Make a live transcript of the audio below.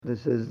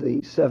This is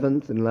the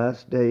seventh and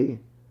last day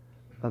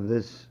of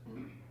this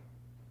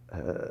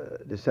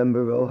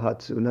December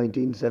Rohatsu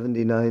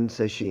 1979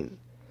 session.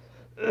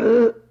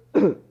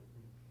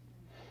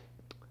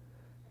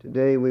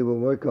 Today we will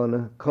work on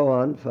a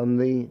koan from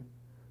the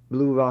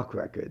Blue Rock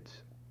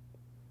Records,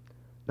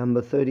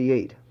 number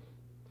 38,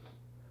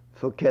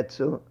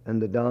 Fuketsu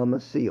and the Dharma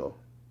Seal.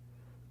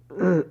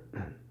 The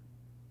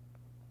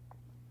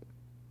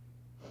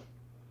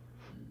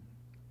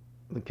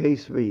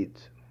case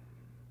reads,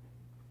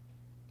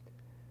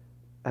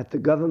 at the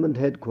government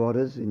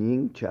headquarters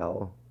in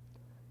Yingqiao,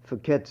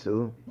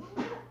 Fuketsu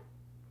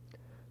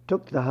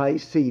took the high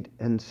seat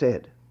and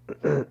said,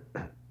 the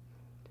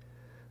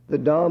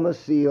Dharma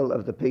seal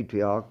of the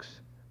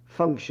patriarchs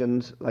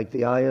functions like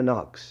the iron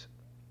ox.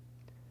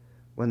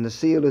 When the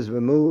seal is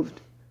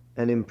removed,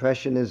 an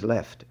impression is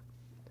left.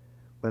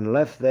 When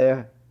left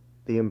there,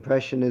 the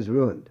impression is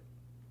ruined.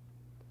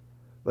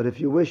 But if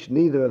you wish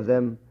neither of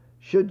them,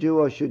 should you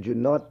or should you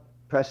not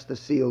press the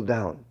seal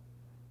down?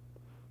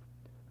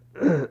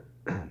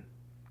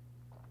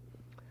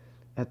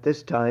 At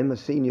this time, a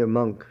senior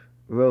monk,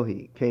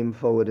 Rohi, came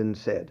forward and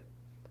said,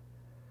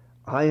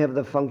 I have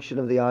the function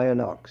of the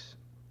iron ox.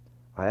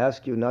 I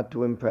ask you not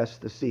to impress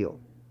the seal.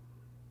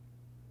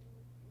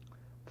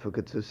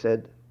 Fuketsu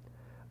said,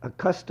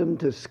 accustomed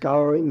to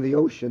scouring the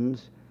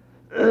oceans,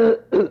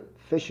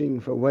 fishing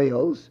for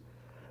whales,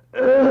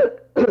 I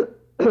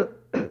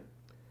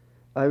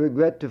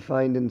regret to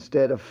find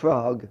instead a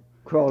frog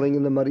crawling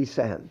in the muddy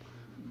sand.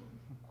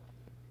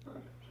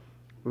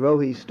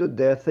 Rohi stood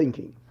there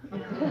thinking.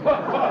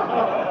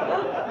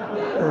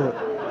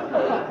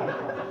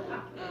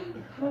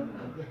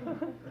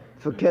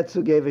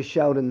 Fuketsu gave a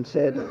shout and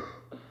said,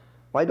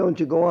 why don't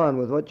you go on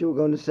with what you were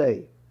going to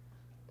say?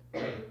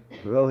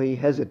 Rohi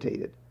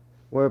hesitated,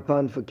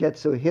 whereupon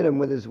Fuketsu hit him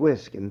with his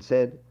whisk and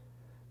said,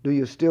 do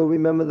you still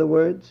remember the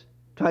words?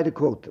 Try to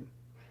quote them.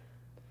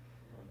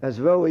 As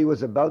Rohi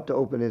was about to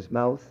open his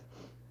mouth,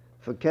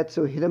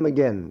 Fuketsu hit him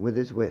again with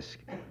his whisk.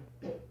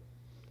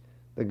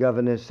 The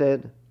governor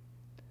said,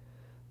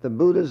 the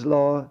Buddha's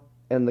law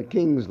and the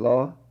king's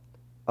law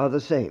are the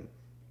same.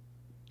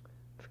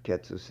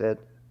 Fuketsu said,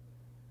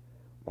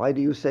 why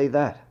do you say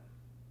that?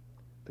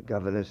 The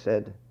governor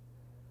said,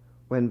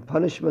 when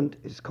punishment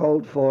is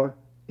called for,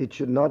 it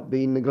should not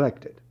be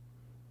neglected.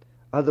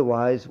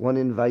 Otherwise, one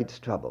invites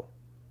trouble.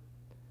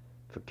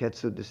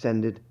 Fuketsu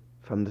descended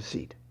from the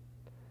seat.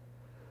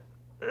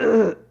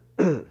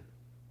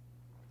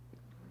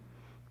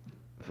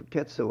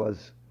 Fuketsu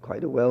was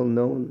quite a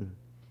well-known,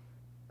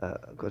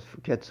 of course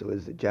Fuketsu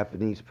is the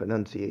Japanese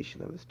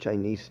pronunciation of his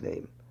Chinese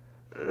name.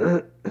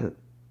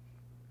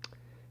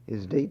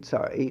 His dates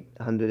are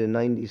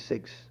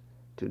 896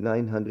 to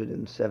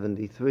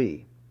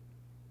 973.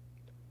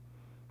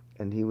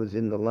 And he was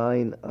in the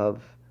line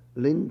of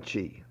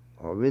Linchi,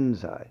 or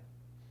Rinzai.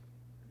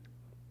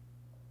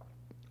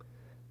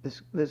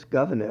 This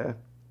governor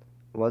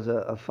was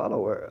a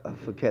follower of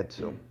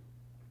Fuketsu,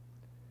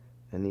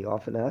 and he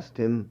often asked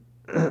him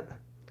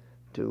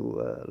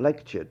to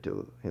lecture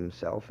to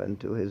himself and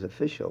to his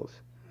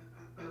officials.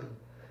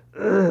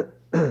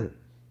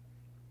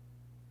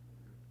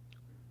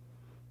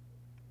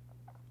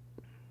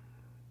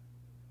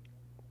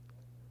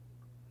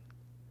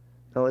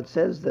 Now it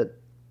says that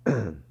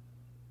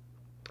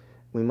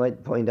we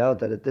might point out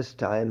that at this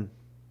time,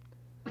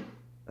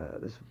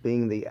 this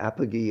being the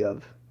apogee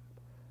of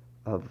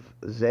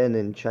Zen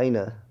in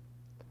China,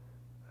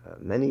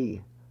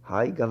 many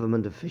high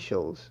government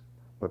officials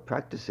were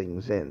practicing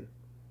Zen.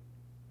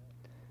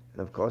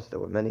 And of course there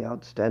were many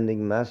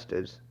outstanding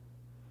masters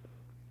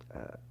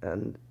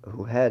and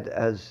who had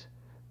as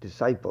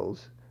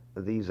disciples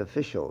these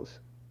officials.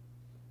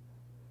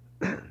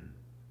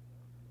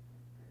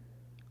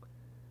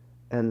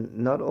 And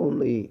not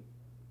only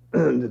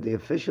the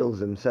officials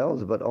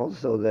themselves, but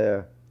also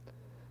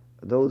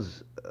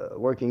those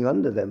working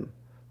under them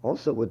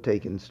also would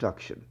take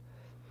instruction.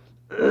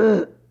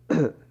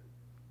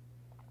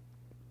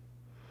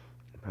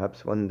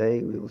 Perhaps one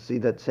day we will see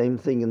that same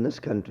thing in this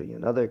country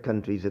and other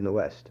countries in the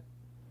West.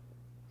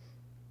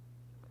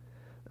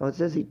 Now it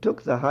says he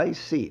took the high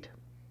seat.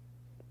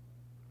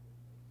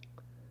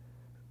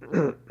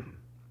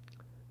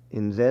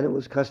 In Zen it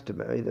was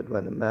customary that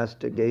when a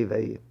master gave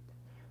a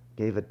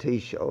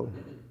teisho,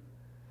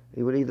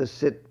 he would either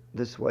sit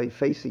this way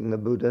facing the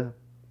Buddha,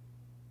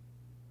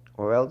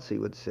 or else he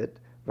would sit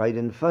right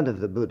in front of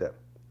the Buddha.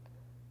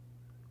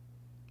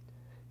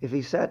 If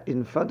he sat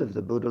in front of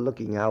the Buddha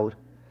looking out,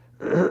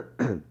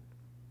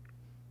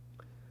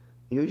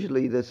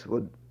 usually this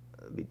would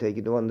be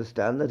taken to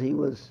understand that he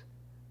was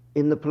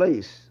in the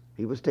place,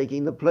 he was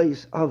taking the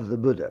place of the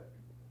Buddha.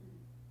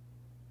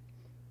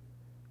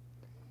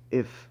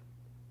 If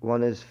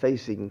one is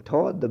facing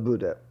toward the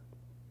Buddha,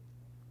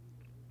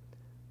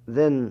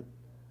 then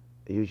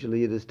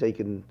usually it is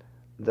taken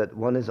that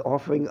one is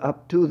offering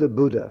up to the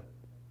Buddha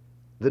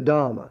the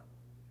Dharma,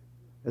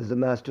 as the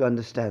master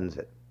understands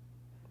it,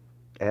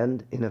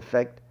 and in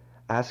effect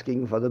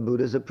asking for the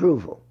Buddha's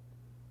approval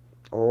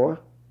or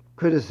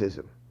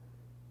criticism.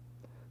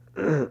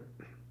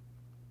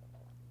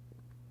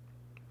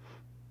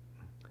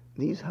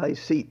 These high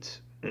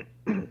seats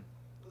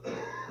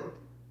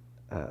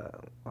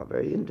are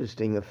very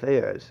interesting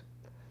affairs.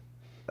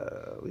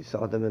 We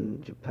saw them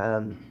in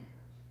Japan.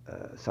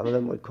 Some of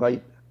them were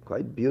quite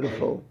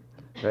beautiful,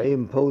 very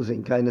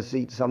imposing kind of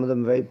seats. Some of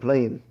them very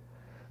plain.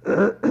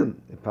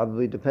 It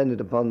probably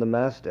depended upon the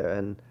master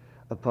and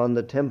upon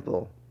the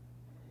temple.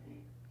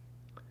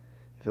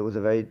 If it was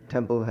a very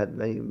temple had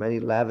many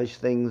lavish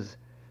things,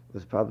 it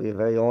was probably a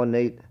very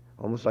ornate,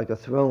 almost like a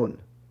throne.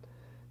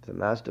 If the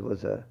master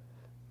was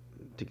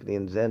particularly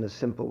in Zen, a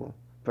simple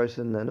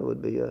person, then it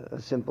would be a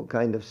simple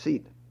kind of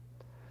seat.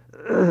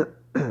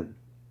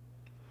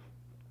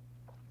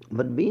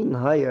 But being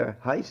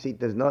high seat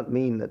does not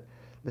mean that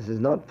this is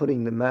not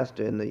putting the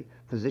master in the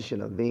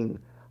position of being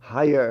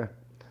higher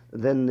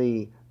than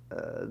the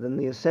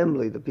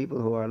assembly, the people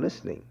who are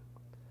listening.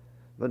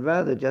 But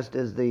rather, just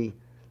as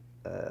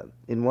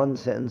in one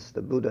sense,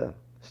 the Buddha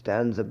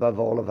stands above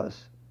all of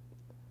us.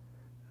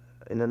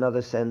 In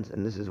another sense,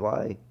 and this is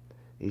why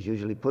he's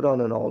usually put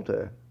on an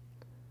altar.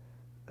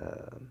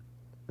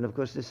 And of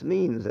course, this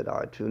means that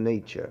our true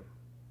nature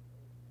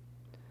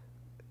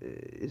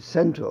is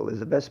central, is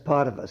the best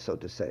part of us, so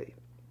to say.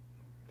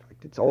 In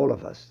fact, it's all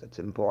of us that's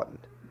important.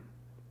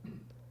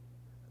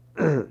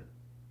 And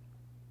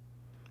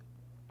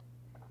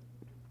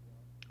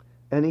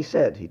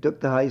he took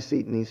the high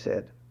seat and he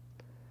said,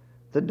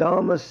 "The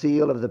Dharma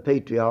seal of the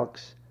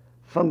patriarchs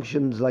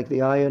functions like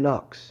the iron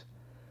ox."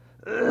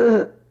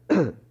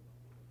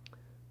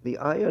 The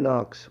iron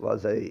ox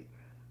was a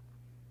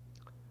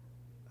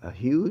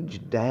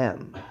huge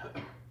dam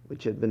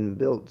which had been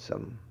built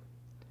some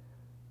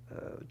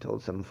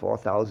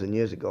 4,000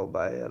 years ago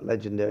by a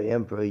legendary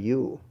Emperor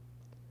Yu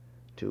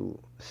to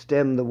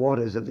stem the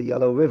waters of the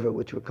Yellow River,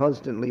 which were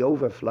constantly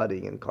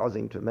overflooding and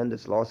causing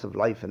tremendous loss of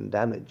life and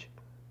damage.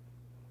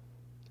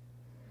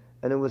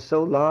 And it was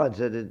so large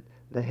that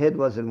the head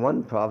was in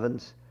one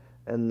province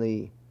and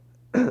the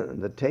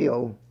the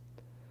tail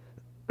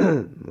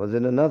was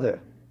in another.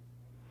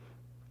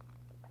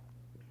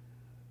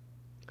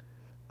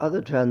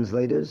 Other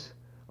translators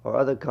or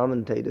other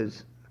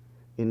commentators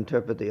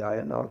interpret the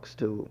iron ox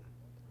to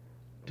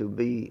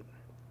be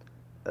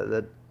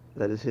that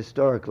is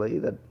historically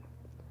that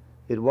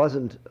it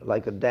wasn't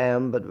like a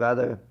dam, but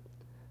rather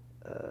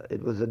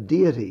it was a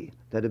deity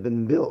that had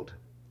been built,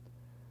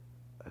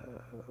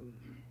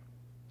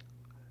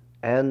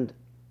 and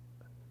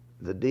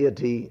the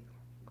deity,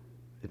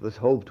 it was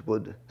hoped,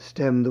 would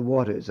stem the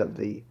waters of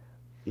the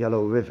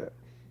Yellow River.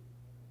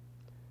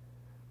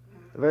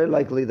 Very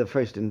likely the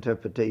first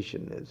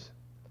interpretation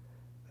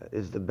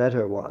is the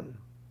better one.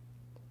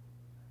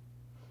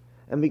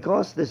 And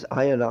because this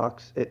iron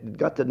ox, it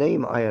got the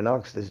name iron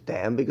ox, this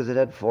dam, because it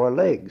had 4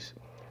 legs.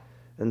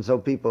 And so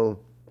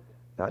people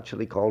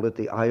naturally called it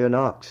the iron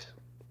ox.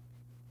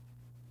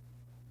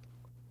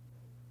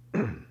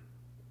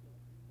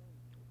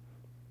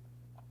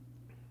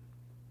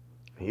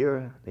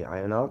 Here, the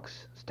iron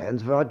ox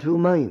stands for our true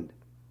mind.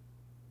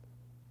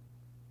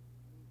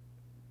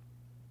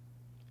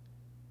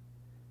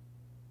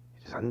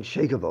 It is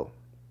unshakable,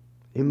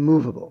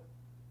 immovable.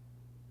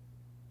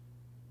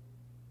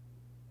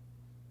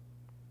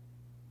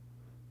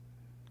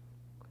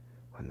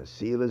 When the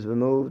seal is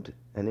removed,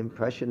 an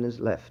impression is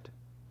left.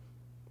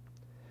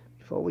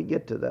 Before we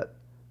get to that,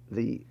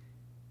 the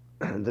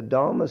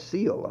Dharma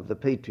seal of the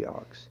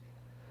patriarchs.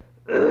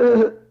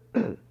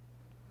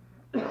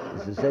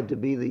 This is said to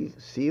be the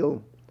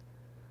seal,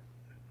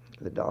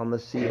 the Dharma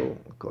seal.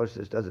 Of course,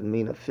 this doesn't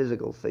mean a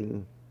physical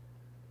thing,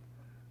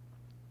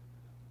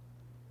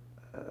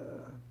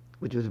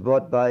 which was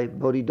brought by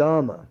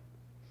Bodhidharma.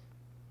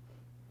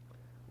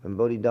 When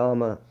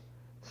Bodhidharma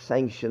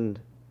sanctioned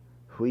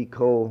Hui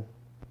Ko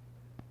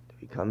to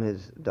become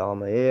his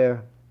Dharma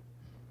heir,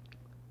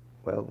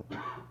 well,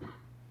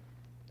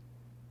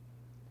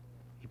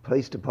 he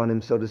placed upon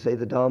him, so to say,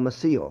 the Dharma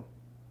seal.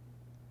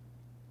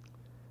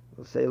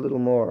 We'll say a little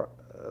more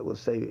a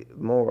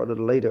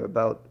little later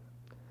about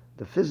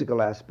the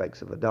physical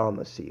aspects of a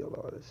Dharma seal,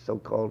 or the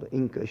so-called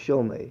Inka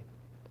Shome.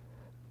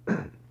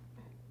 When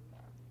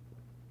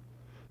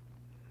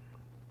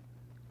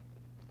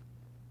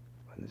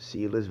the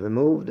seal is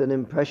removed, an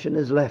impression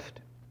is left.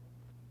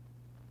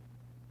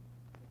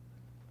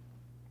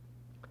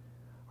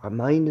 Our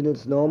mind in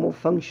its normal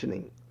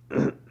functioning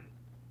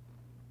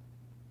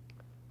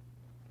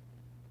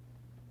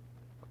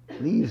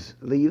leaves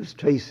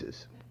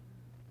traces.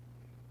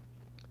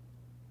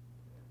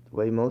 The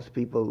way most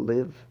people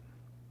live,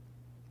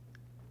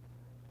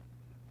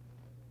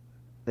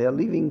 they are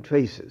leaving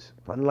traces,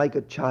 unlike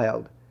a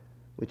child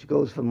which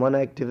goes from one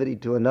activity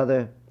to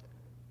another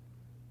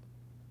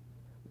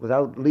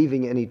without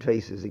leaving any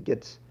traces. It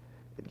gets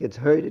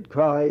hurt, it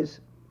cries,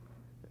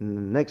 and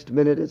the next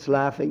minute it's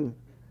laughing,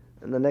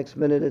 and the next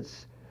minute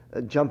it's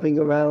jumping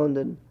around,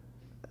 and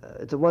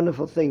it's a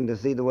wonderful thing to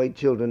see the way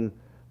children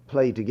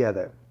play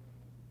together.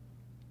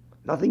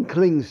 Nothing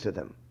clings to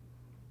them.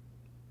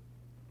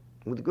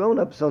 With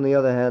grown-ups, on the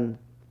other hand,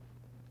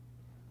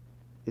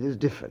 it is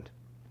different.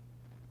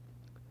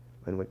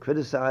 When we're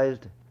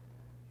criticized,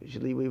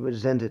 usually we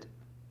resent it.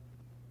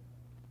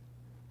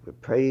 We're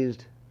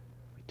praised,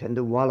 we tend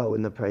to wallow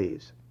in the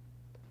praise,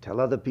 tell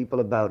other people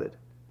about it,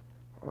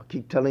 or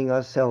keep telling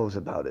ourselves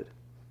about it.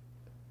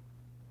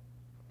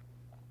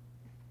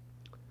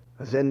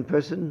 A Zen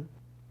person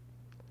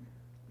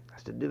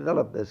has to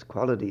develop this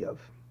quality of,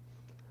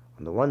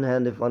 on the one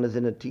hand, if one is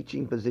in a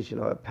teaching position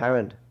or a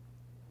parent,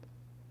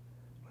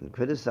 when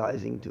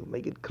criticizing, to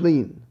make it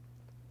clean,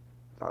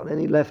 without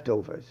any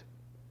leftovers,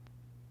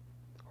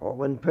 or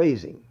when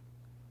praising,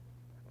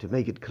 to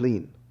make it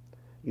clean.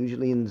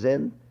 Usually in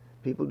Zen,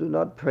 people do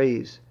not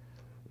praise.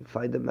 You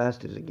find the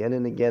masters again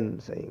and again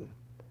saying,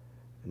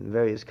 in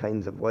various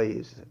kinds of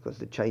ways, because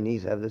the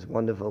Chinese have this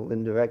wonderful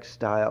indirect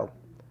style,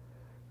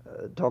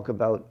 talk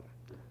about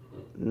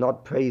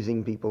not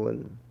praising people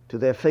to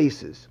their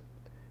faces.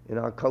 In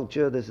our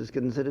culture, this is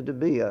considered to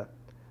be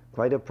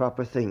quite a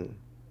proper thing.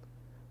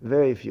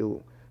 Very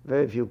few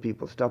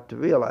people stop to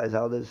realize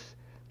how this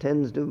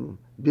tends to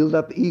build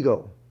up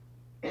ego.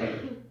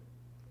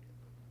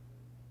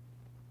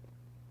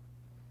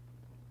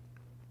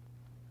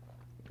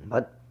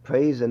 But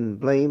praise and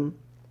blame,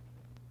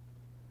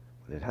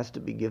 when it has to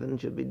be given,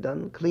 should be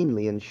done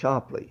cleanly and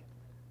sharply.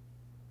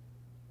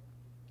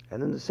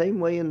 And in the same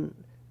way in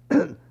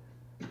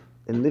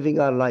living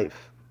our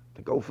life,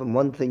 to go from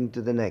one thing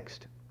to the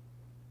next.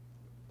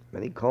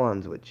 Many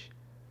koans which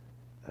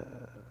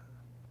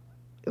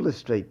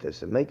illustrate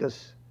this and make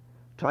us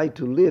try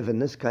to live in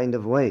this kind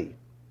of way.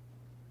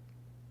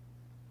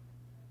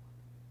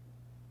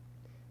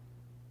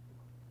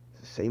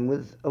 It's the same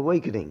with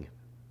awakening.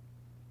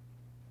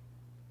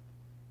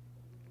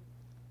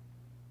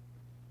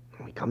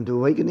 When we come to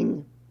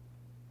awakening,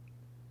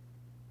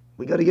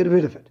 we got to get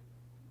rid of it.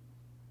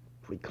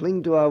 If we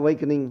cling to our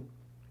awakening,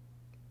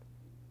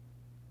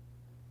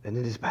 then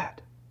it is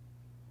bad.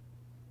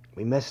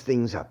 We mess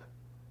things up.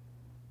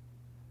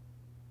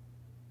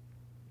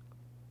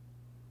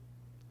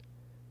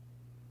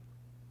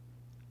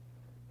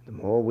 The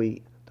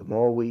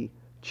more we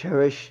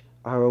cherish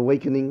our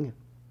awakening,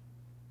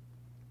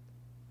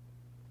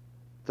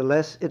 the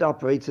less it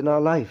operates in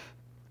our life.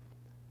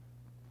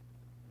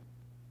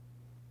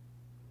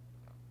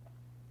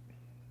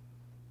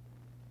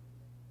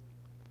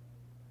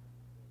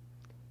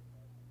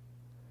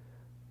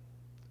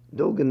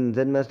 Dogen,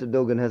 Zen Master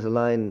Dogen has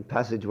a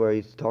passage where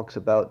he talks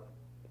about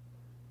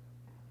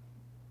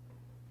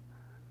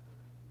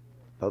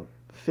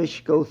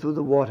fish go through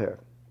the water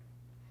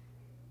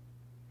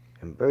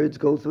and birds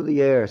go through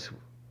the air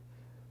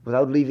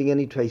without leaving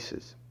any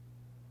traces.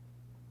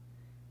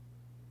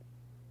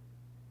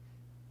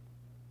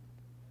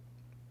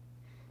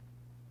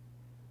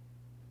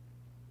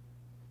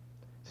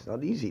 It's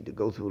not easy to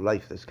go through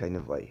life this kind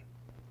of way.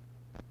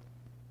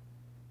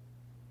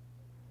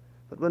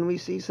 But when we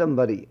see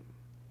somebody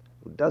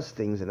who does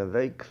things in a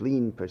very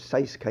clean,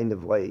 precise kind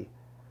of way,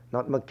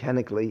 not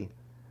mechanically,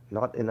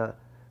 not in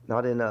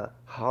a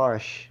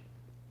harsh,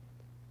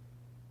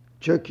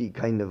 jerky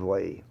kind of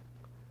way,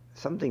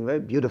 something very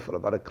beautiful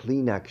about a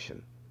clean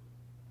action.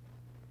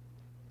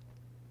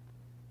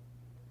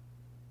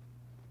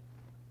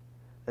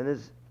 And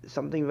there's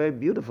something very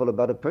beautiful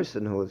about a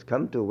person who has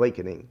come to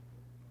awakening,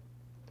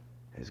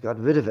 has got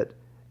rid of it,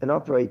 and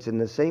operates in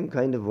the same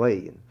kind of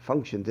way and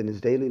functions in his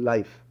daily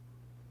life.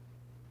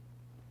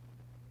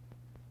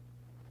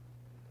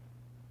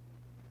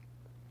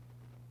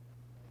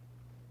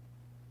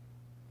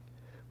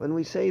 When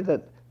we say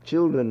that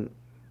children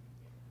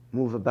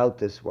move about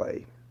this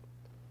way,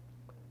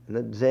 and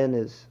that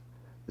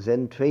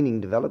Zen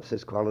training develops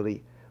this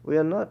quality, we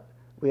are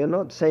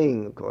not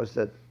saying, of course,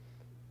 that,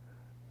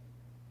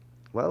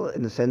 well,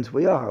 in a sense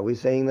we are. We're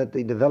saying that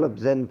the developed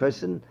Zen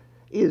person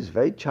is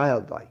very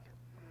childlike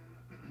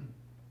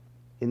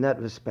in that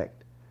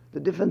respect.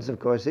 The difference, of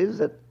course, is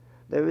that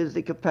there is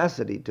the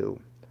capacity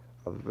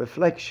of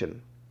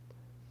reflection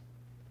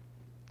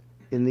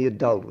in the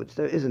adult, which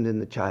there isn't in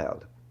the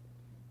child.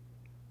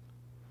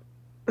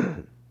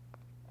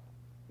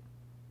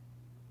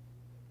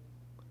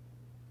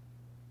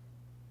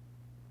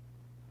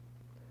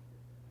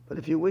 But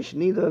if you wish,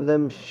 neither of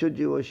them should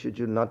you or should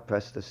you not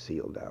press the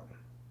seal down.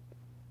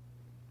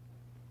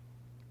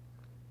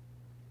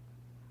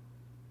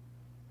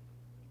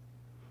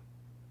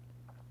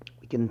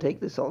 We can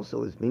take this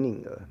also as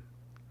meaning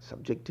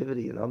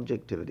subjectivity and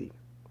objectivity.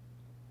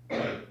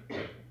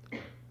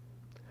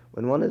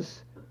 When one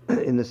is,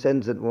 in the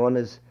sense that one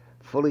is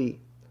fully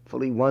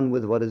one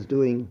with what is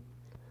doing,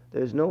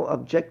 there's no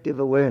objective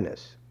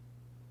awareness.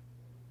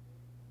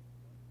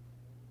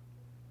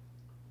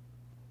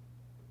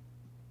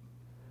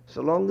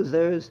 So long as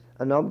there is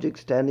an object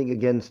standing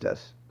against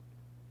us,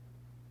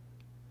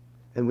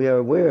 and we are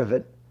aware of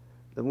it,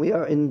 then we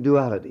are in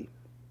duality.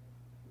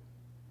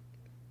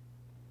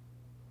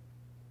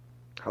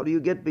 How do you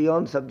get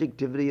beyond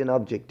subjectivity and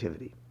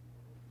objectivity?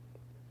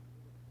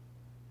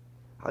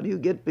 How do you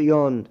get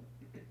beyond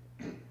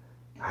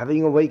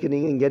having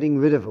awakening and getting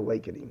rid of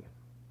awakening?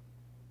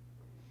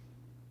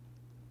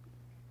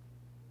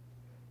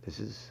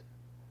 This is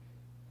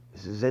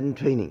Zen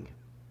training.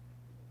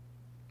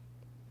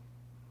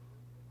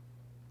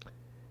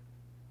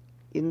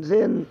 In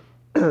Zen,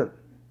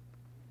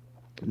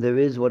 there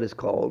is what is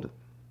called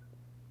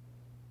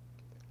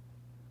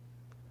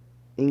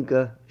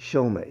Inka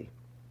Shomei,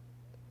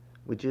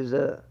 which is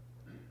a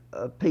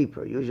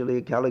paper, usually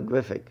a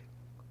calligraphic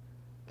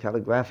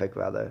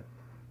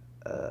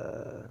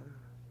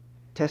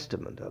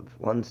testament of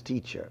one's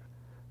teacher,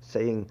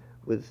 saying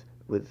with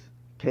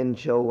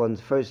Kensho,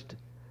 one's first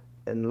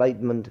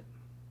enlightenment,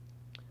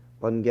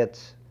 one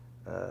gets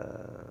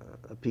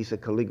a piece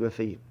of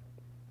calligraphy.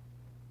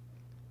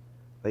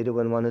 Later,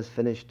 when one has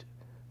finished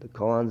the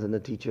koans and the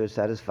teacher is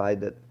satisfied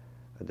that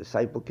a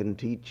disciple can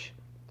teach,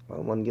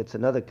 well, one gets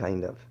another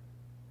kind of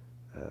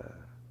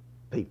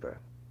paper,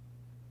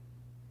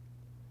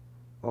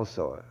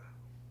 also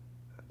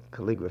a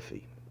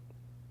calligraphy.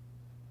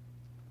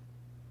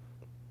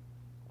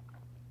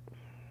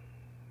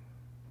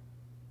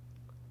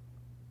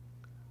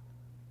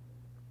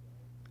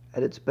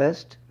 At its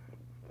best,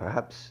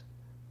 perhaps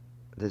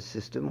this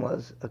system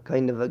was a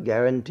kind of a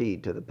guarantee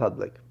to the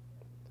public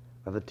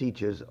of a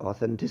teacher's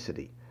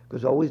authenticity,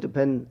 because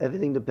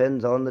everything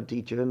depends on the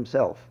teacher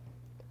himself,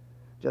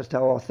 just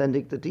how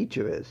authentic the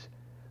teacher is.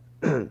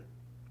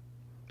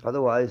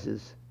 Otherwise,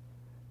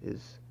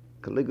 his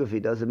calligraphy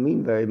doesn't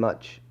mean very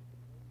much.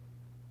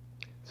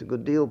 It's a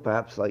good deal,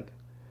 perhaps, like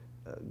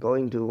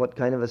going to what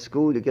kind of a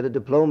school you get a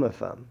diploma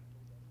from.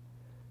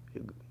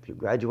 If you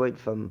graduate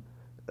from,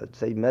 let's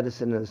say,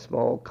 medicine in a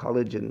small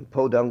college in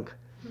Podunk,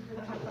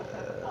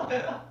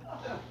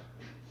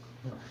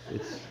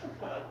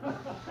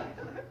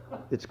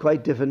 it's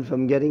quite different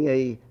from getting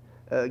a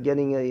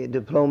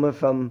diploma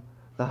from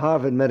the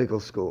Harvard Medical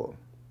School.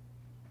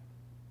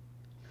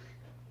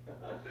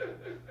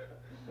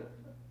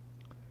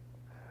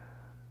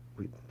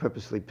 We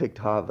purposely picked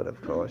Harvard,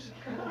 of course.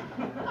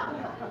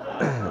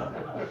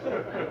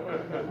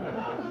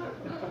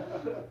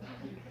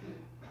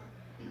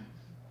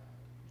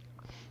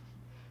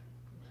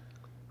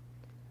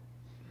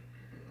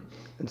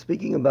 And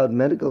speaking about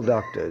medical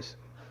doctors,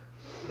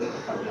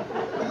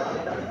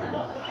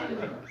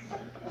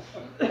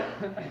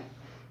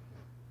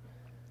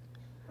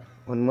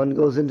 when one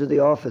goes into the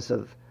office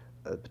of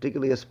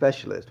particularly a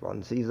specialist,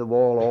 one sees the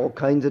wall all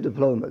kinds of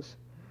diplomas,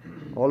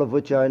 all of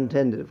which are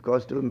intended, of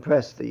course, to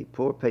impress the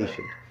poor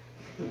patient.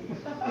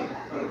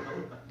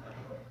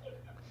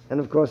 And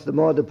of course, the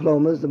more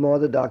diplomas, the more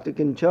the doctor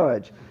can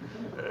charge.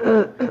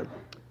 There's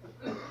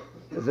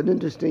an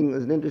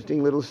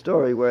interesting little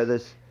story where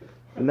this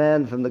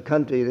man from the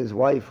country and his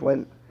wife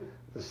was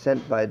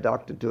sent by a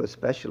doctor to a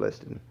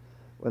specialist, and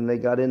when they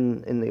got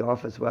in the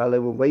office, while they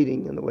were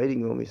waiting in the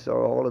waiting room, he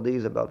saw all of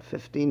these, about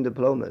 15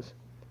 diplomas.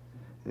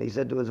 And he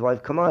said to his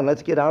wife, "Come on,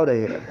 let's get out of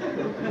here."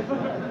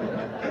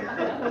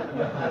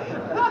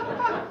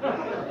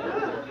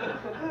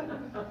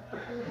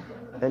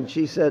 And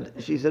she said,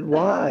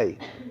 "Why?"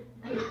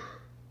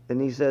 And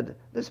he said,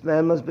 "This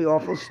man must be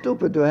awful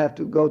stupid to have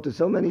to go to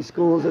so many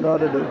schools in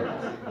order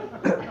to..."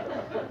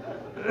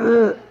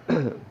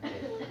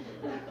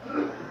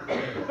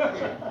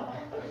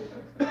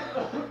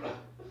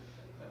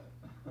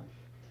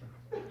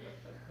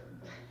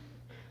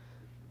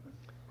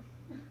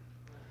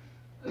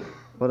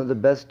 One of the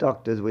best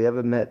doctors we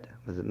ever met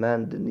was a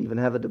man who didn't even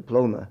have a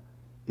diploma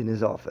in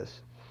his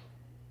office.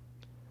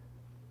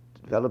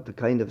 Developed the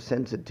kind of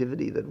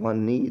sensitivity that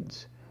one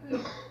needs,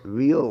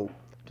 to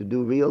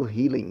do real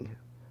healing.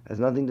 Has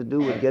nothing to do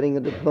with getting a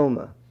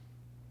diploma.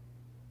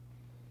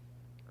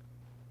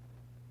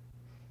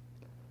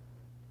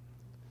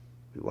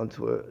 We once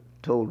were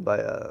told by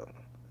a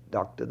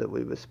doctor that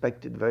we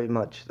respected very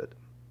much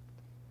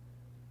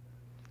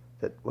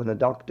that when a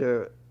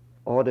doctor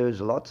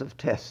orders lots of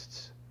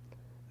tests,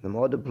 the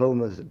more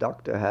diplomas the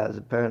doctor has,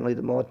 apparently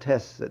the more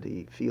tests that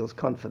he feels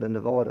confident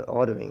of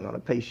ordering on a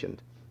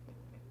patient.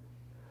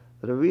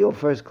 But a real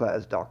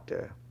first-class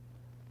doctor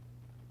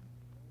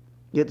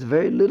gets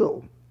very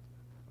little,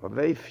 or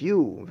very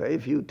few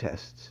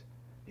tests.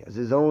 He has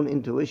his own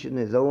intuition,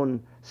 his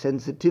own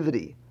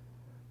sensitivity,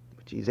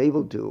 which he's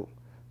able to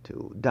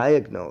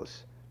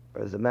diagnose,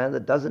 whereas the man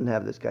that doesn't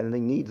have this kind of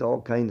thing needs all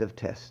kinds of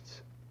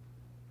tests.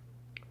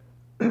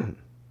 In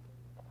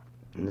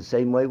the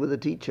same way with a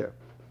teacher.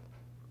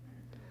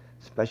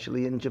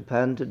 Especially in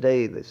Japan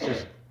today, the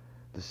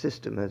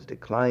system has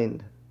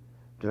declined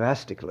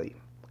drastically.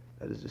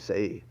 That is to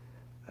say,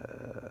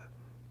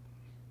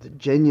 the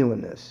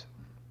genuineness.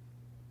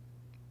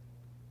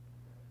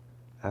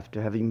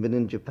 After having been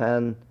in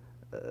Japan,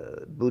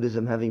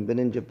 Buddhism having been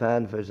in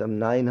Japan for some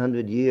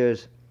 900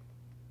 years,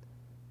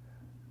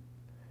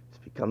 it's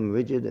become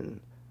rigid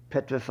and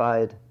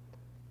petrified.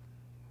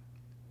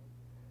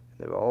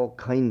 There are all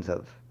kinds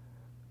of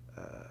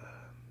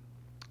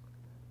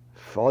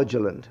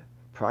fraudulent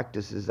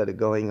practices that are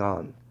going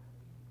on.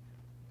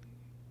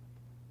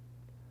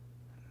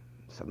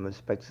 In some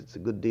respects, it's a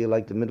good deal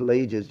like the Middle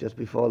Ages just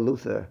before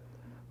Luther,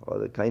 or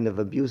the kind of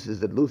abuses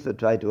that Luther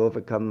tried to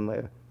overcome,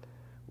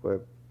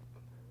 where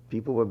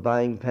people were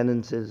buying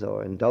penances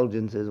or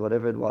indulgences,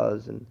 whatever it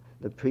was, and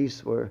the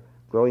priests were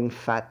growing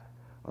fat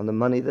on the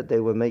money that they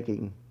were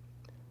making.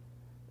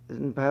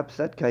 Isn't perhaps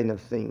that kind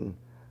of thing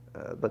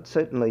But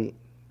certainly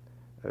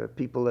there are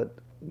people that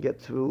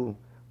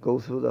go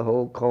through the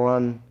whole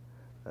koan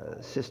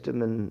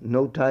system in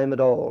no time at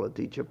all. A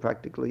teacher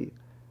practically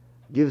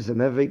gives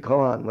them every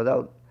koan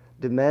without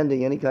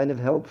demanding any kind of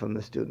help from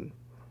the student.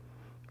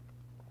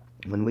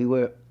 When we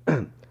were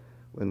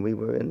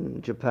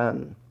in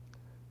Japan,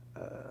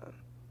 a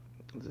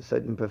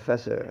certain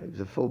professor, he was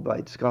a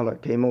Fulbright scholar,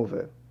 came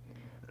over.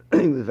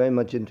 He was very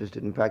much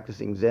interested in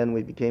practicing Zen.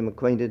 We became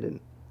acquainted,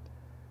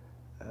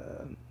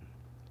 and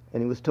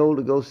he was told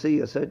to go see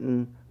a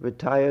certain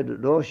retired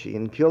Roshi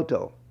in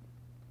Kyoto.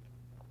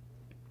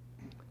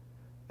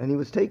 And he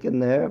was taken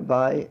there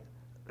by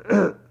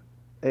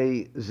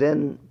a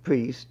Zen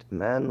priest, a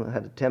man who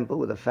had a temple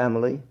with a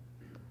family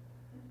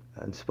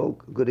and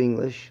spoke good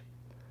English.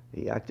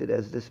 He acted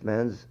as this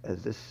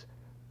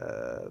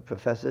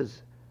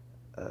professor's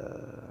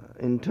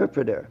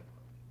interpreter.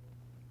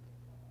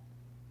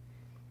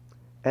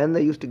 And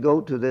they used to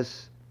go to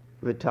this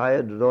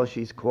retired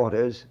Roshi's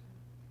quarters,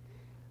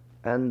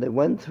 and they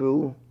went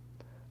through.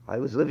 I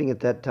was living at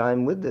that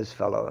time with this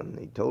fellow, and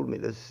he told me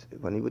this.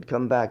 When he would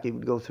come back, he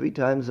would go 3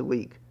 times a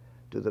week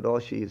to the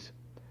Roshi's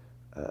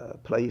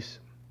place,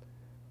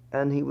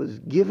 and he was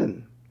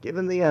given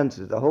the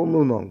answers, the whole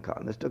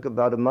Mumonkan. This took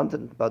about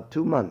about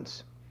 2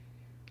 months.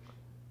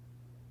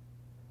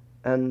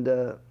 And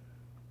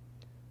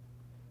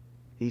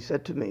he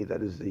said to me,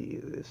 that is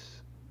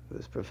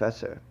this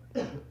professor,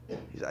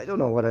 he said, I don't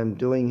know what I'm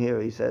doing here,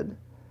 he said.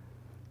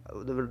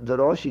 The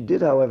Roshi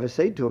did, however,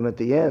 say to him at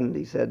the end,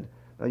 he said,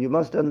 now you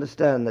must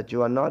understand that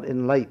you are not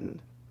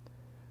enlightened.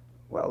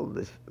 Well,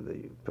 the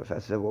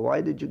professor said, well,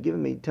 why did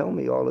you tell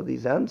me all of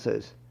these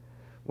answers?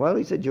 Well,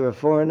 he said, you're a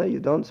foreigner, you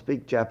don't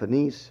speak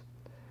Japanese.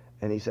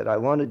 And he said, I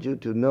wanted you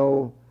to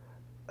know,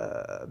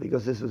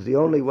 because this was the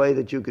only way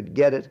that you could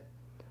get it,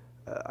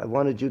 I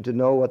wanted you to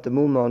know what the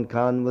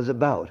Mumonkan was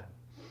about.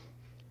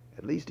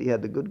 At least he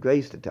had the good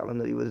grace to tell him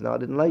that he was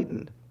not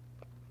enlightened.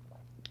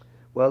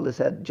 Well, this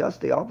had just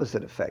the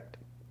opposite effect.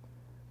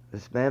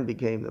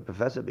 The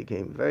professor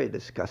became very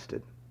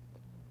disgusted.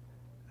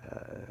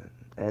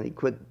 And he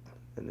quit,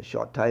 in a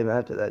short time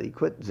after that, he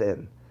quit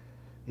Zen.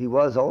 He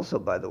was also,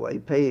 by the way,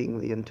 paying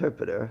the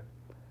interpreter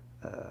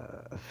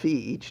a fee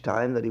each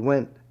time that he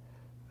went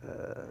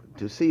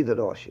to see the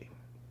Roshi.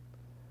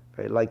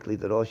 Very likely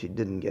the Roshi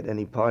didn't get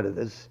any part of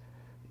this.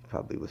 He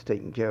probably was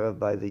taken care of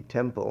by the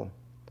temple.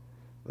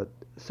 But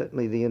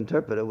certainly the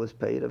interpreter was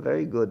paid a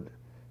very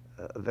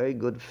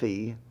good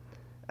fee.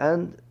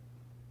 And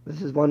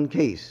this is one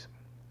case.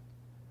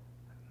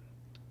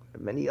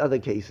 There are many other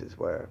cases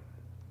where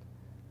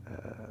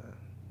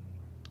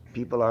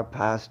people are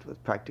passed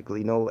with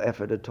practically no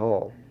effort at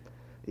all.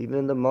 Even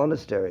in the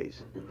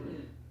monasteries,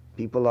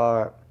 people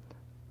are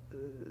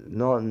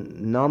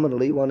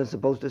nominally, one is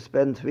supposed to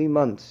spend 3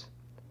 months,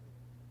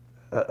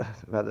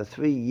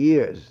 3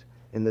 years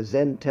in the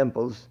Zen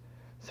temples.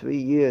 3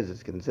 years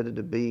is considered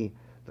to be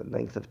the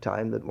length of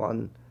time that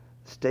one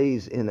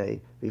stays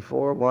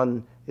before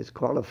one is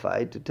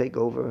qualified to take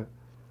over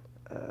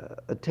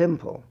a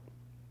temple.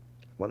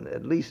 One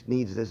at least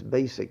needs this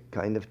basic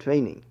kind of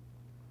training.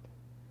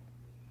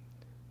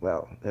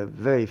 Well, there are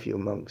very few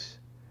monks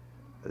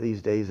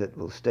these days that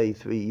will stay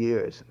 3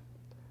 years,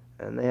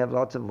 and they have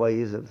lots of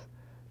ways of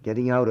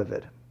getting out of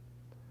it,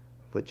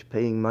 which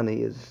paying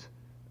money is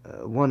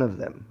one of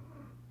them.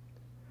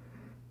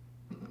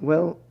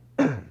 Well,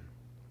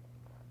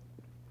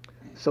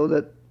 so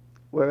that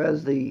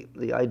whereas the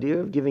idea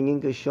of giving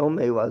Inka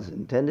Shomei was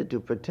intended to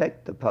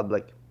protect the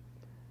public,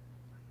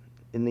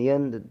 in the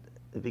end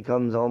it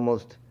becomes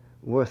almost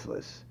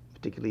worthless,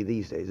 particularly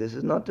these days. This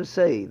is not to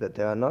say that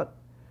there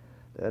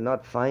are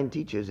not fine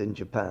teachers in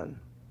Japan.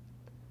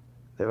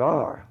 There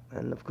are,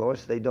 and of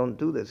course they don't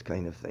do this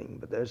kind of thing,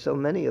 but there are so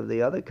many of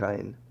the other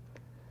kind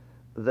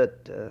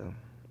that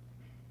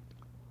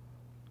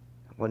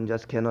one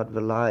just cannot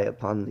rely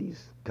upon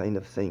these kind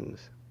of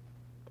things.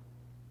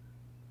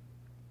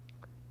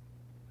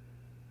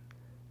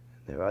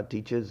 There are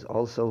teachers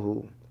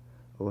also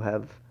who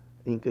have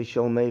Inka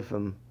Shomei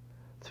from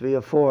 3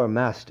 or 4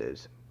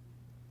 masters.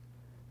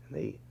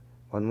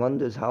 One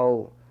wonders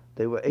how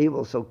they were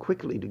able so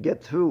quickly to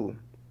get through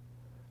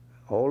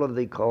all of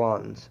the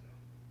koans.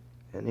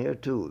 And here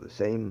too, the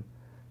same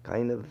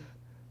kind of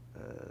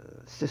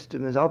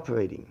system is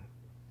operating.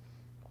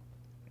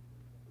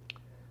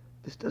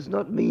 This does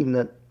not mean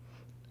that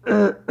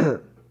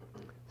the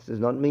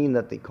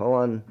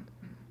koan,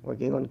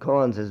 working on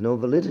koans, has no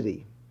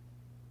validity.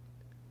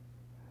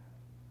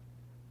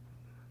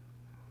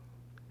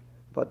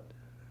 But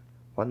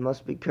one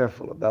must be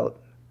careful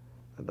about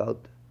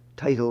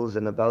titles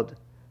and about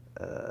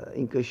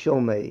Inka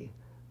Shomei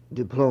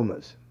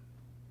diplomas.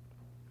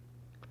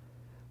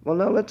 Well,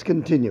 now let's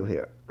continue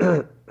here.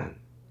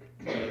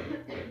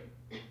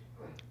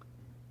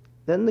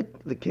 Then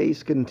the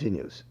case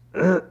continues.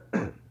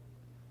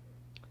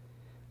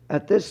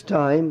 At this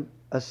time,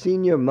 a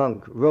senior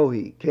monk,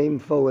 Rohi, came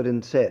forward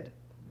and said,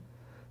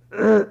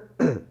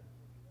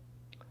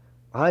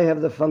 I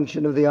have the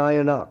function of the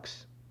iron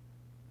ox.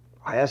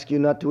 I ask you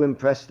not to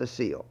impress the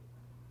seal.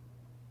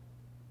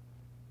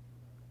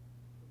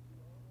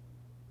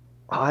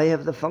 I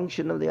have the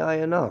function of the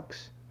iron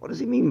ox. What does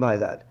he mean by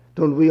that?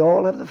 Don't we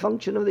all have the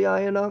function of the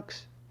iron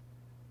ox?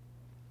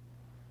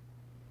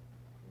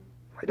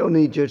 I don't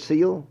need your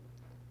seal.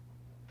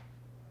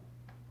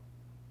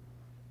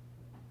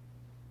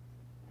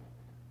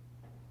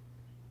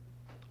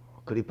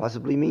 Or could he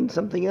possibly mean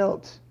something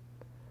else?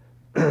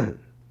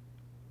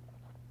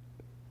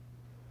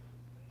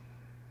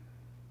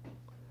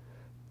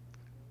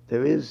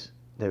 There is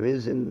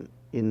in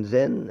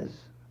Zen, as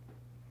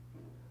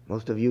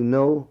most of you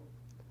know,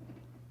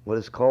 what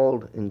is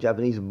called in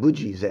Japanese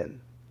Buji Zen.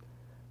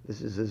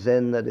 This is a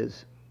Zen that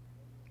is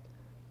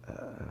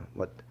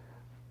what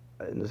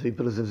in the Three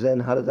Pillars of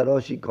Zen Harada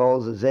Roshi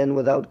calls a Zen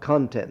without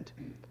content.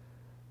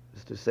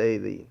 Is to say,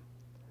 the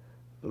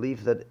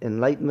belief that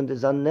enlightenment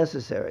is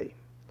unnecessary.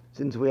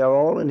 Since we are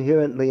all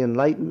inherently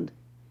enlightened,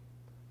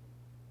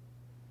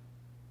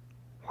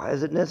 why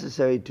is it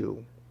necessary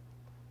to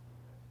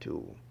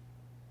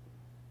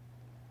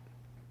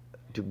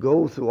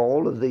go through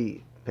all of the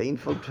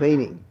painful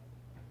training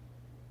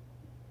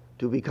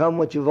to become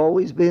what you've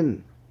always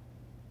been?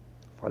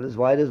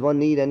 Why does one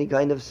need any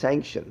kind of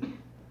sanction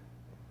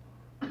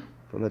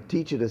from a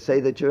teacher to say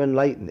that you're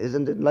enlightened?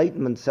 Isn't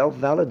enlightenment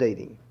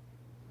self-validating?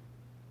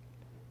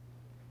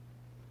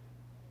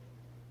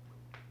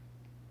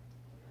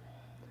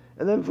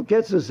 And then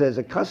Fuketsu says,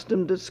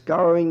 accustomed to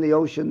scouring the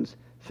oceans,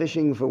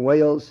 fishing for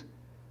whales,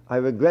 I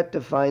regret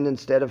to find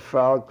instead of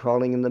frog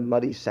crawling in the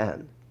muddy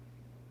sand.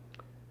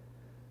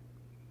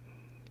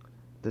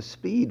 The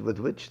speed with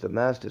which the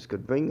masters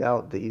could bring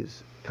out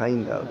these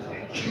kind of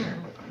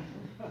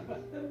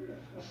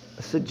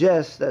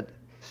suggests that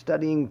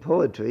studying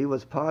poetry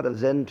was part of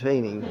Zen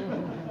training.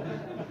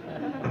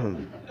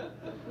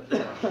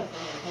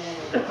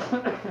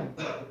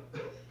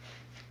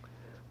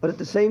 But at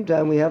the same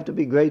time, we have to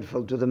be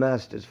grateful to the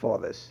masters for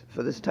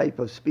this type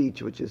of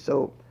speech, which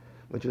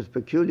was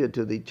peculiar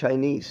to the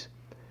Chinese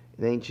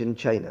in ancient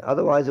China.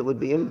 Otherwise, it would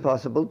be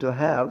impossible to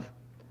have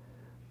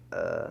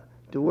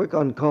to work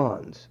on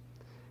koans.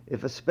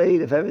 If a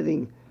spade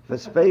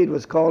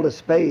was called a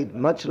spade,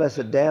 much less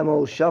a damn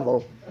old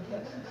shovel,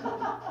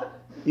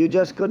 you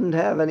just couldn't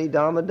have any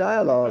Dharma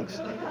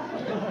dialogues.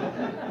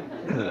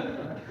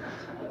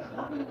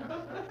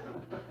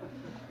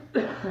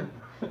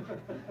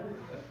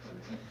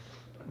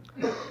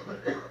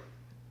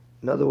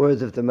 In other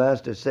words, if the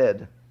master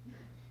said,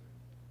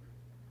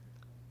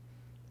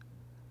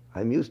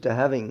 I'm used to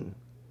having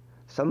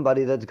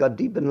somebody that's got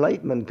deep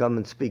enlightenment come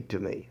and speak to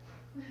me.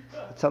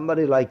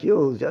 Somebody like you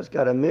who's just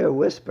got a mere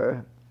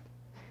whisper,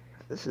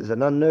 this is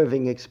an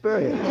unnerving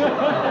experience.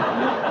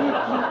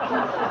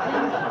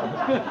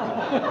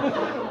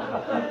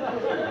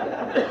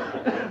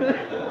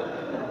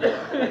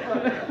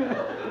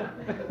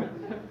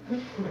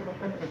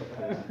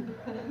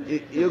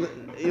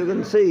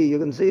 You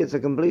can see it's a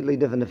completely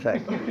different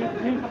effect.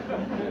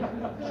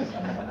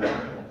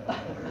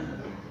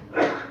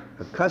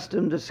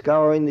 Accustomed to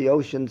scouring the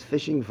oceans,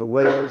 fishing for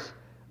whales,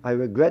 I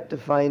regret to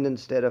find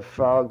instead a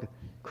frog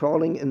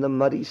crawling in the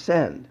muddy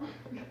sand.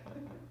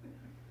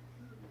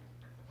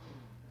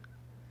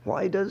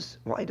 Why does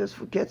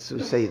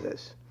Fuketsu say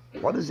this?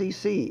 What does he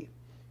see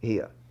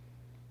here?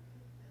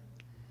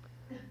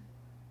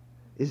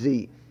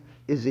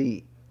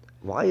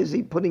 Why is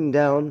he putting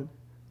down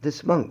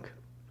this monk?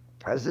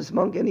 Has this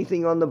monk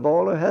anything on the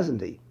ball or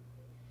hasn't he?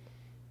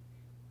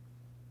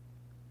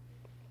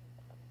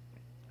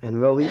 And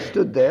Rohi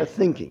stood there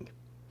thinking.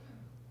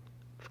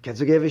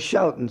 Fuketsu gave a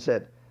shout and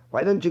said,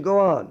 why don't you go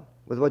on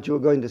with what you were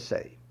going to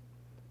say?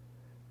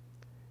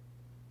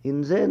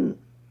 In Zen,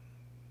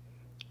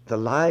 the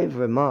live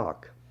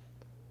remark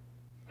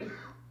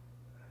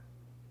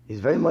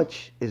is very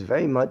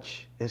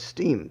much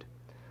esteemed.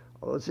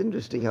 Although it's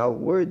interesting how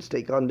words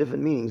take on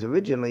different meanings.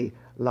 Originally,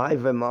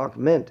 live remark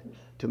meant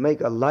to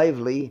make a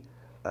lively,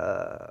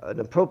 an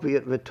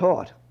appropriate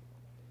retort.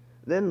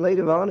 Then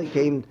later on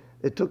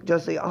it took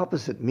just the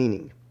opposite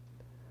meaning.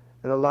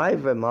 And a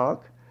live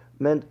remark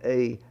meant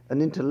an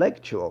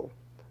intellectual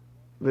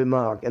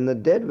remark, and the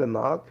dead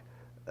remark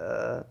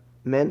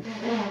meant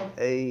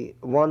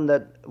one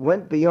that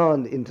went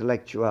beyond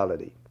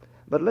intellectuality.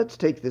 But let's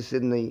take this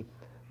in the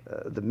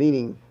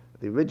meaning,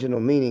 the original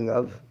meaning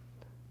of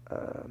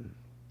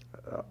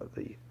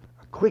the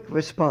quick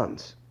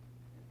response.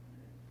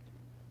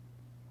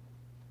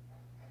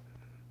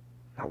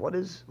 Now, what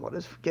is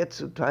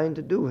Fuketsu trying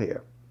to do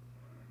here?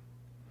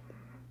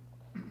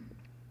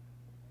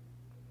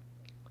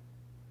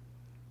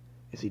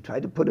 Is he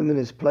trying to put him in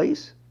his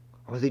place,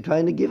 or is he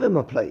trying to give him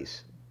a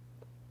place?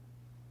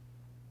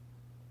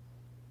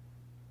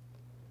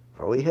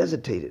 For he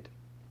hesitated.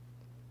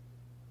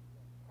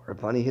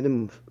 Whereupon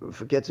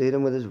Fuketsu hit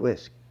him with his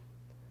whisk.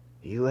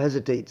 He who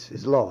hesitates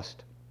is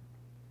lost.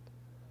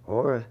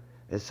 Or,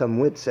 as some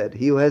wit said,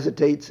 he who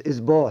hesitates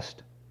is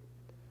bossed.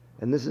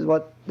 And this is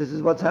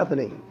what's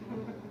happening.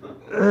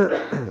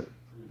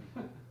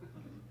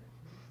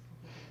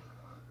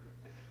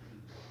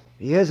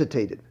 He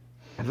hesitated,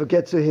 and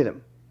Fuketsu hit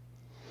him.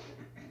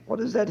 What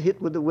is that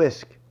hit with the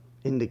whisk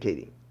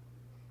indicating?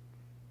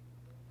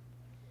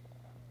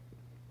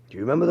 Do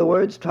you remember the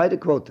words? Try to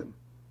quote them.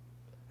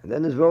 And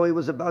then as Rohi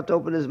was about to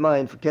open his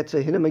mind,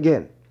 Forketzer hit him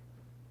again.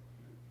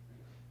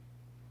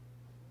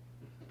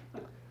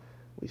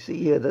 We see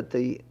here that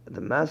the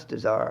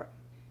masters are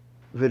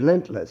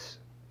relentless.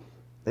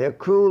 They are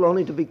cruel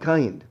only to be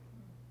kind.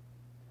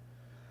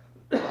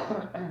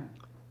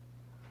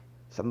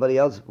 Somebody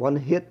else, one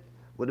hit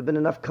would have been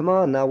enough. Come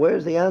on, now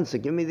where's the answer?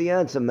 Give me the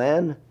answer,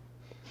 man.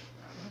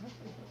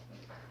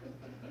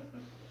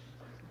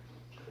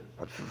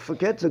 But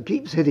Forketzer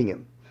keeps hitting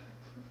him.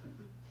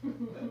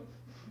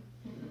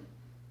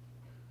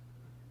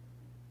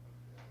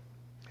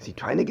 Is he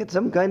trying to get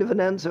some kind of an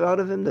answer out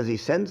of him? Does he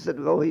sense that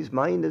Rohi's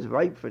mind is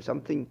ripe for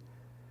something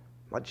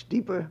much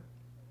deeper?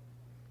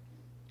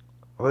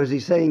 Or is he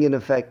saying, in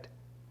effect,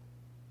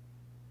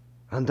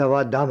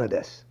 Antawa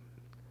Damades,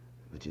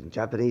 which in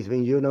Japanese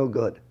means you're no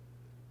good?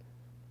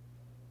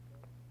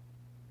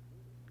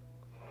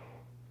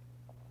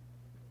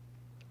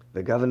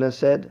 The governor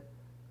said,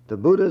 the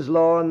Buddha's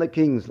law and the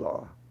king's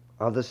law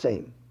are the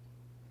same.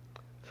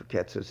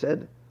 Forketzer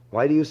said,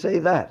 why do you say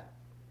that?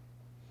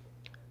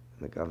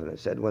 The governor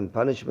said, when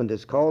punishment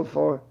is called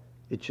for,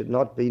 it should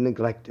not be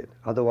neglected.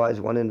 Otherwise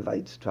one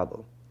invites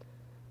trouble.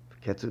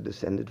 Forketzer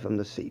descended from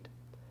the seat.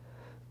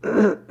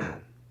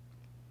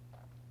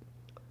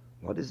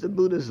 What is the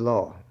Buddha's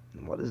law?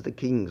 And what is the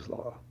king's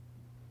law?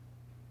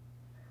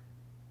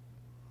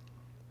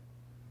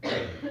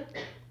 The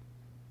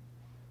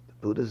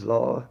Buddha's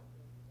law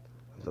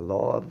is the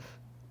law of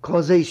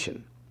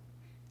causation.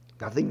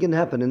 Nothing can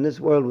happen in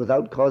this world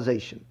without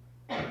causation.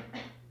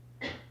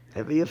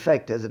 Every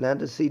effect has an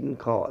antecedent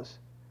cause,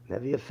 and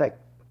every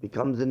effect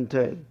becomes in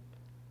turn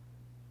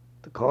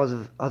the cause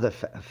of other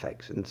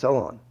effects, and so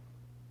on.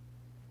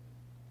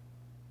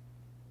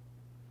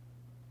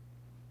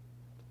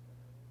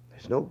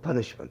 There's no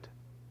punishment.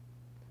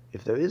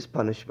 If there is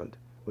punishment,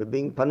 we're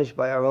being punished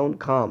by our own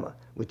karma,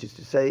 which is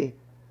to say,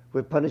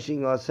 we're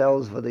punishing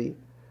ourselves for the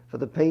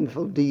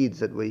painful deeds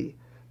the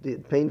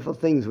painful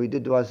things we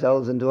did to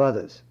ourselves and to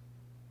others.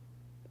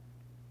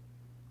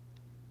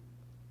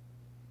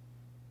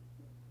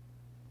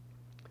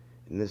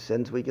 In this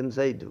sense, we can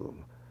say to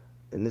him,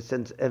 in this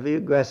sense, every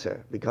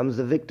aggressor becomes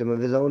the victim of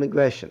his own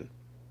aggression.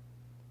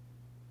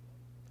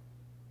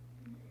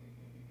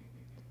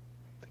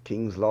 The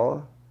king's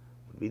law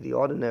would be the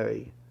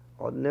ordinary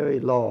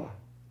law.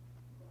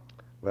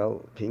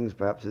 Well, king's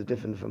perhaps is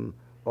different from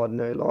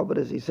ordinary law, but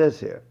as he says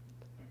here,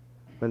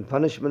 when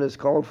punishment is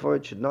called for,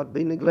 it should not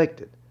be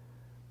neglected.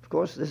 Of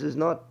course, this is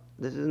not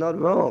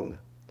wrong.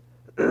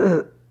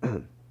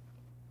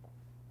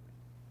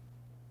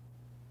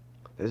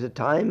 There's a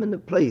time and a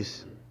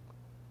place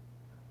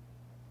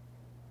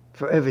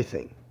for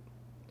everything.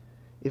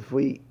 If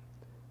we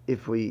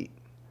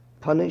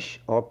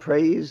punish or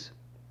praise,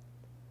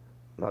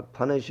 not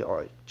punish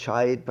or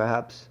chide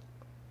perhaps,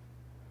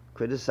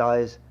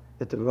 criticize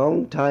at the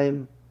wrong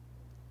time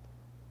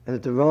and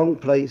at the wrong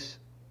place,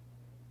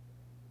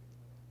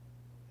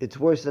 it's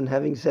worse than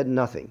having said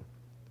nothing.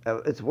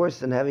 It's worse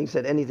than having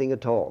said anything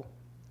at all.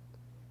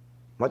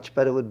 Much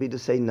better would be to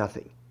say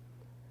nothing.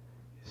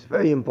 It's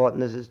very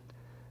important. This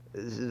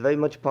is very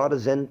much part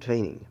of Zen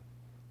training.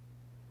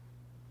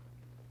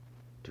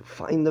 To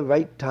find the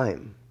right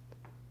time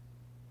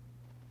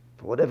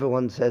for whatever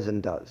one says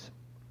and does.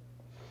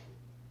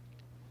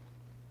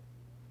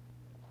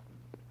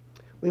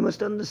 We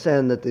must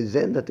understand that the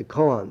Zen, that the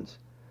koans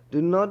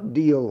do not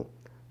deal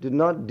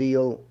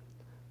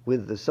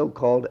with the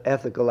so-called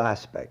ethical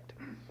aspect.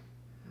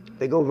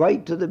 They go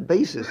right to the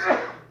basis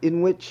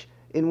in which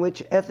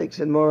ethics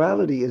and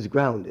morality is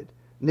grounded,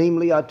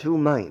 namely our true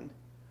mind.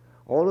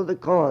 All of the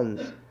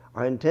koans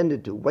are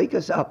intended to wake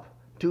us up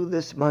to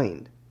this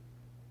mind.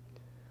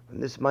 When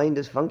this mind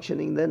is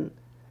functioning, then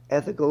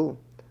ethical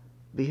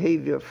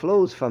behavior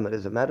flows from it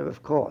as a matter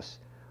of course.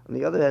 On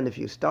the other hand, if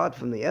you start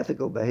from the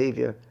ethical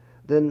behavior,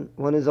 then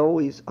one is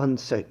always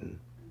uncertain.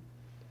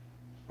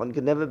 One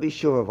can never be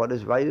sure of what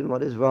is right and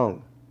what is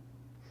wrong.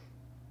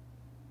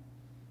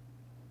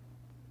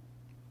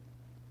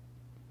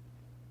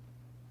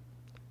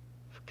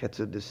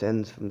 Forketzer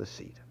descends from the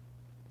seat.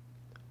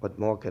 What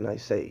more can I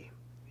say?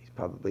 He's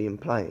probably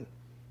implying.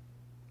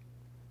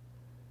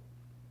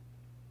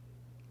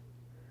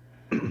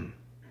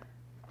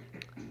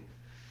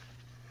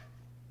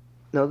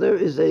 Now there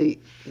is a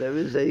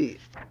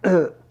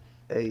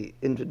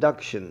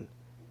introduction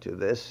to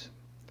this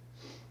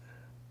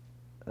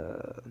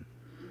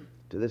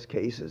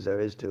case, as there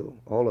is to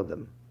all of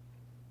them,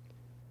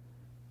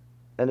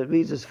 and it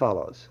reads as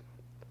follows.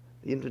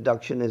 The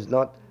introduction is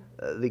not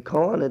the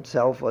koan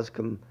itself was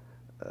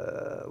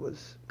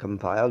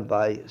compiled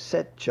by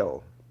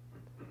Setcho,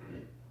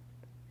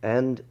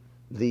 and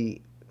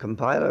the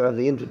compiler of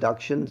the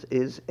introductions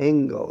is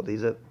Engo.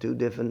 These are two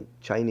different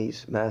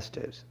Chinese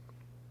masters.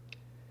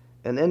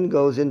 And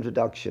Engo's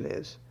introduction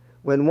is,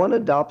 when one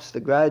adopts the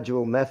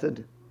gradual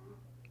method,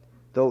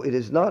 though it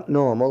is not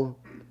normal,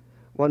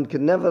 one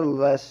can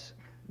nevertheless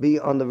be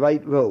on the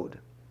right road.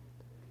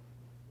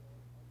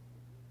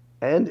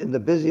 And in the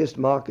busiest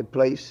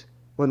marketplace,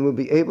 one will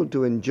be able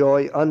to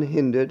enjoy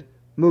unhindered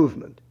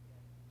movement.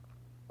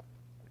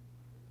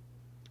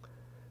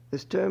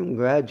 This term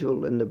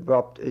gradual and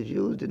abrupt is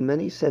used in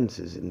many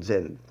senses in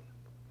Zen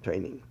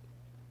training.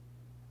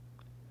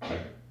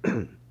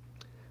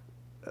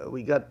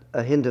 We got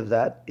a hint of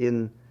that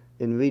in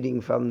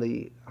reading from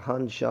the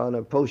Hanshan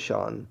or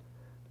Poshan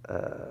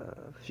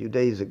a few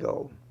days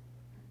ago.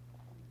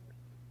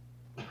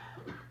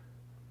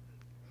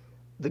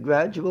 The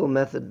gradual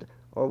method,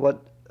 or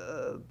what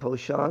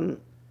Poshan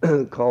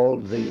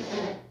called the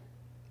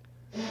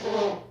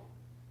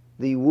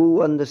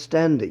Wu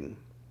understanding,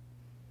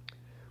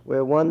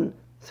 where one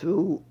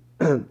through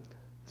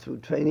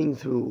training,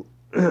 through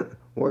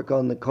work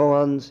on the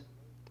koans,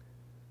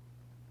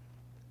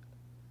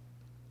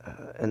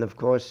 and of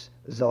course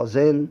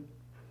zazen,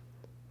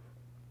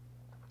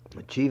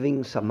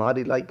 achieving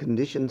samadhi-like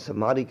conditions,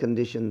 samadhi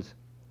conditions,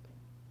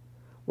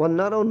 one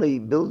not only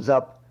builds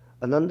up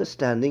an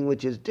understanding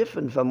which is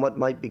different from what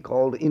might be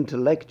called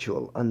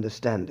intellectual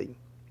understanding,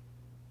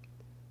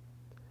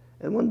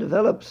 and one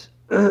develops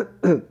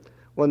and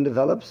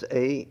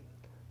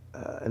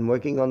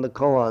working on the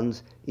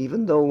koans,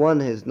 even though one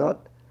has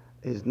not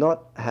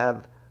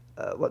have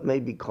what may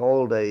be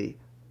called a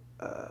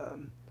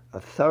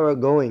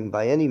thoroughgoing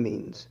by any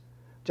means,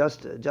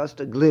 just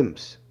a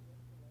glimpse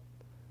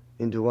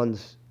into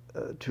one's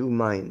true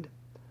mind,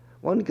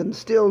 one can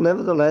still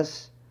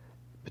nevertheless,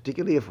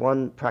 particularly if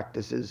one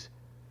practices,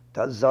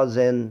 does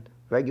zazen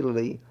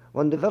regularly,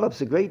 one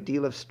develops a great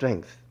deal of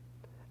strength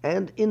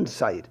and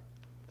insight,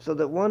 so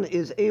that one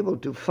is able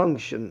to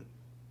function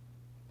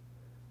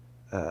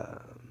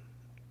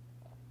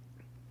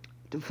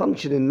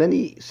in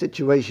many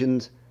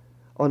situations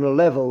on a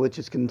level which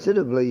is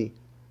considerably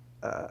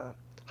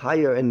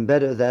higher and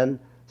better than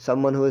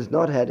someone who has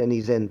not had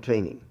any Zen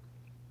training.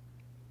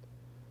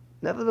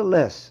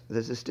 Nevertheless,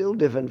 this is still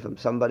different from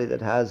somebody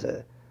that has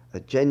a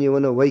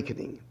genuine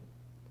awakening,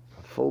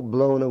 a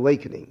full-blown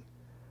awakening.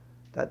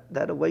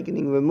 That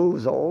awakening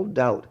removes all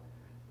doubt.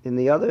 In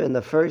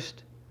the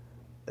first,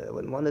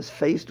 when one is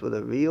faced with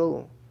a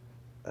real,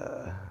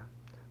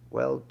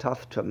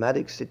 tough,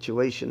 traumatic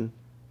situation,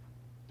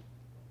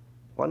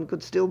 one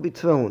could still be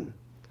thrown,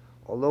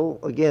 although,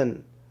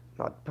 again,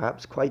 not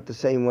perhaps quite the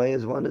same way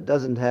as one that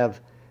doesn't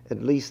have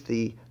at least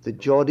the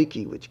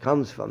joriki which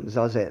comes from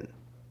zazen.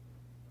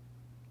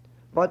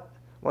 But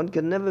one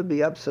can never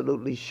be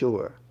absolutely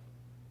sure.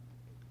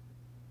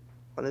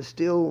 One is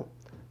still,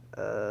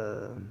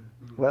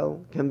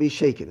 can be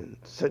shaken in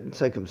certain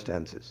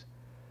circumstances.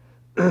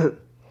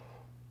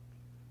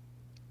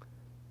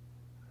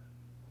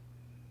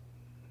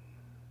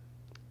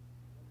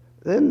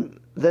 Then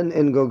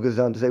Engo goes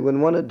on to say, when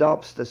one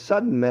adopts the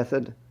sudden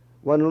method,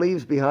 one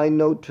leaves behind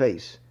no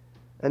trace,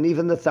 and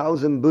even the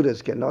 1,000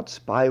 Buddhas cannot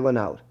spy one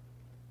out.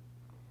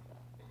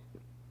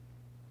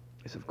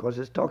 This, of course,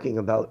 is talking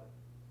about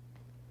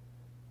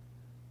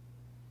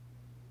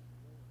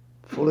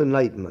full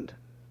enlightenment,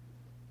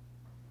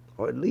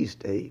 or at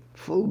least a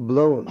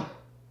full-blown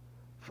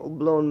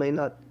may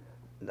not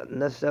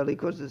necessarily,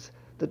 because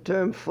the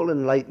term full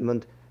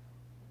enlightenment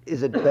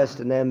is at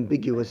best an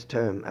ambiguous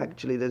term.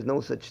 Actually, there's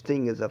no such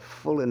thing as a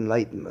full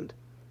enlightenment.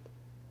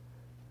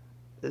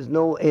 There's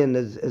no end,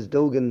 as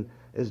Dogen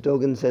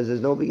says,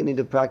 there's no beginning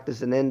to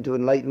practice and end to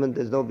enlightenment,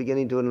 there's no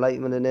beginning to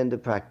enlightenment and end to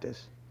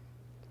practice.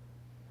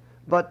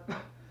 But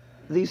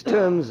these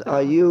terms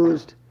are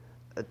used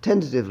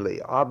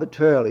tentatively,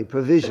 arbitrarily,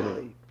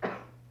 provisionally.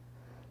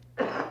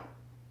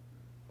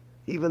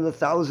 Even the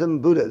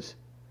 1,000 Buddhas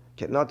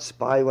cannot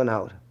spy one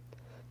out.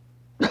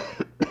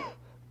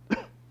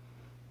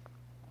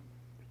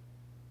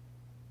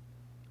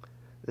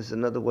 This is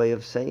another way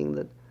of saying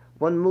that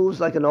one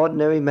moves like an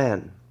ordinary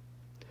man.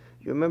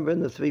 You remember in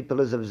the 3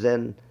 Pillars of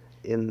Zen,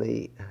 in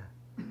the,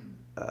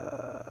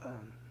 I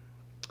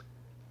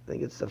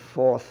think it's the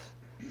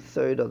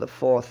third or the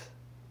fourth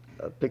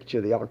picture,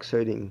 the ox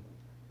herding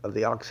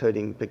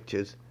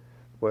pictures,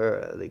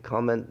 where the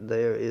comment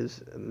there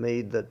is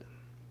made that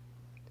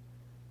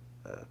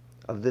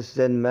of this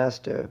Zen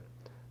master,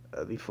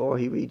 before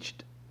he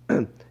reached,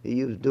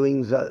 he was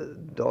doing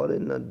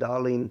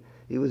Darling,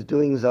 he was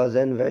doing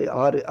zazen very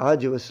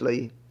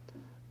arduously,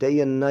 day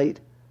and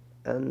night,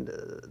 and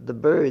the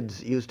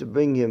birds used to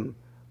bring him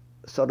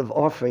sort of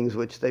offerings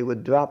which they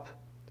would drop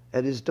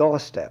at his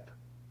doorstep.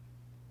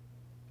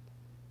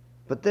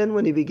 But then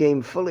when he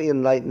became fully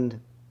enlightened,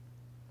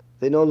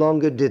 they no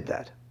longer did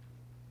that.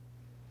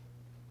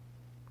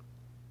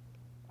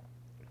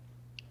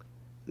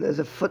 There's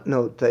a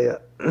footnote there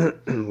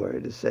where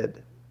it is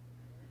said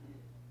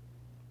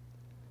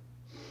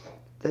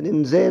that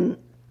in Zen,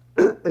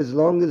 as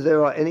long as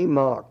there are any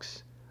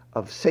marks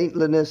of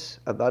saintliness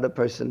about a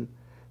person,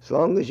 as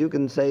long as you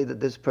can say that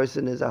this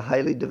person is a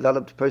highly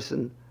developed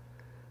person,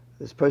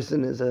 this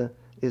person is a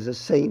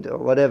saint or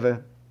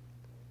whatever,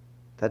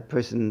 that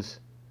person's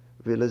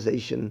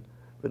realization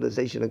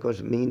of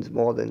course means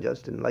more than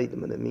just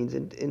enlightenment. It means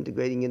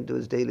integrating into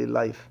his daily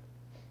life,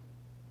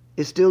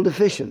 is still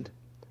deficient.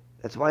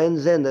 That's why in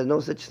Zen there's no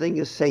such thing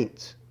as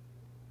saints.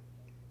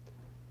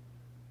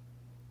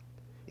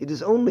 It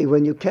is only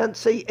when you can't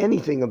say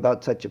anything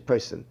about such a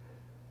person.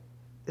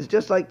 It's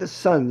just like the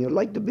sun. You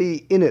like to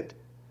be in it.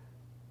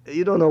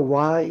 You don't know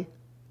why.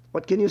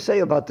 What can you say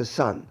about the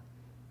sun?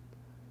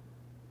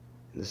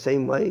 In the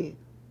same way,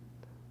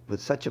 with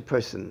such a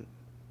person,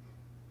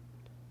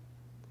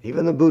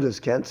 even the Buddhas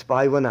can't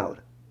spy one out.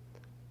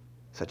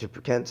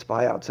 Can't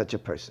spy out such a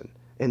person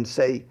and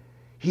say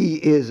he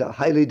is a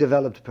highly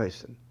developed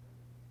person.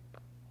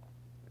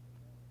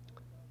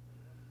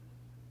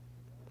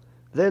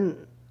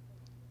 Then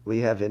we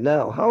have it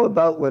now. How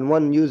about when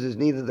one uses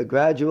neither the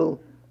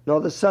gradual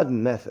nor the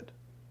sudden method?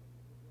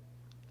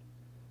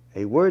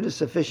 A word is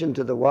sufficient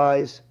to the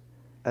wise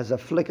as a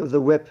flick of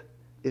the whip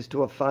is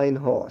to a fine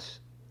horse.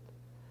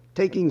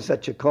 Taking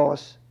such a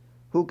course,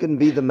 who can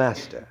be the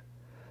master?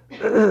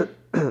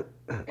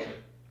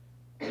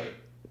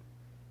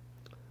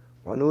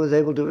 One who is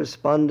able to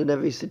respond in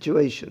every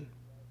situation.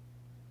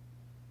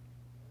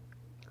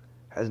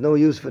 Has no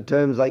use for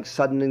terms like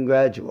sudden and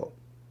gradual.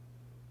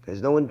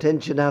 There's no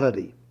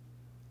intentionality.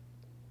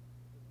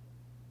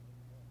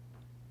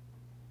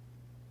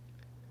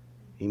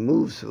 He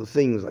moves through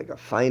things like a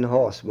fine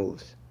horse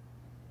moves.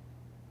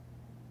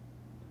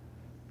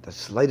 The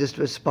slightest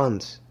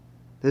response,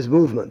 there's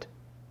movement.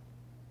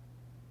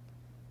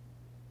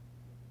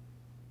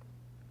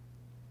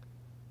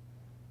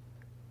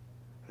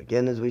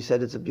 Again, as we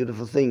said, it's a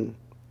beautiful thing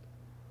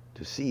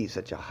to see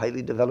such a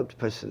highly developed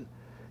person.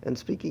 And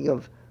speaking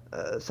of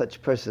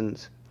such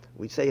persons,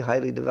 we say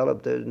highly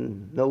developed, there are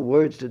no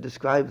words to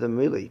describe them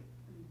really.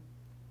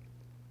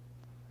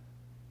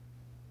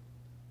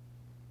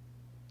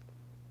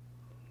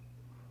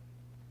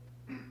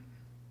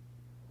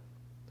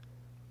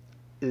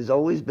 It has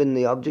always been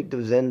the object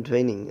of Zen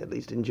training, at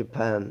least in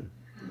Japan,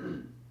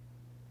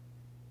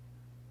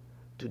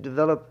 to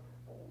develop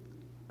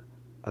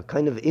a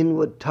kind of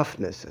inward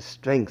toughness, a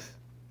strength.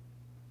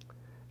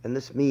 And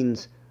this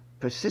means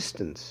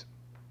persistence,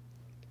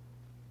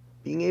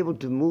 being able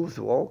to move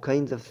through all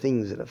kinds of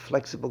things in a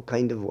flexible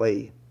kind of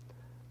way,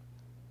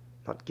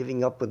 not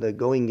giving up when the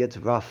going gets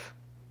rough.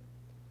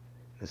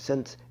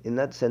 In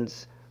that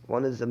sense,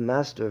 one is a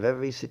master of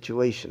every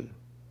situation.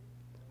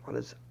 One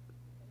is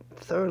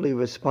thoroughly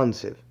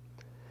responsive.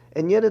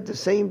 And yet at the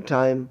same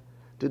time,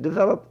 to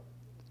develop,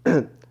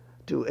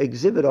 to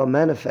exhibit or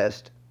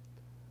manifest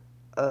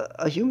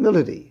a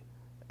humility,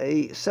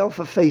 a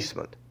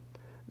self-effacement.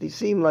 These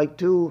seem like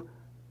two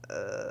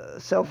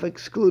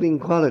self-excluding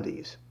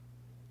qualities.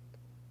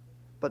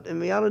 But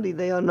in reality,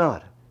 they are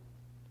not.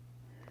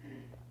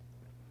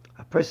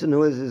 A person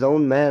who is his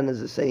own man, as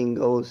the saying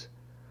goes,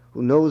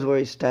 who knows where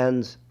he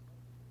stands,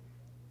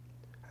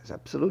 has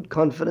absolute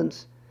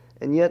confidence,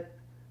 and yet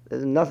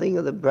there's nothing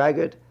of the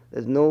braggart,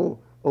 there's no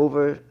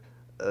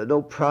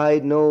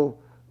pride, no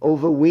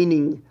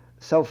overweening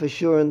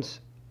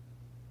self-assurance.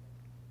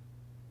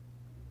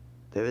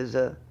 There is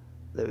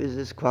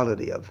this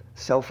quality of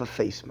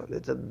self-effacement.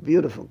 It's a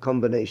beautiful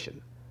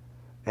combination.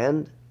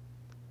 And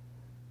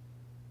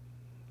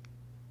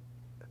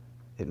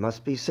it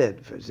must be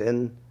said for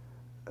Zen,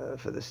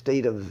 for the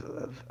state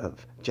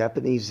of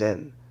Japanese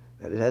Zen,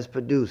 that it has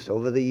produced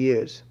over the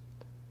years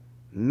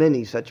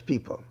many such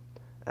people.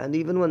 And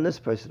even when this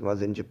person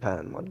was in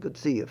Japan, one could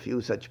see a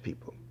few such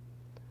people.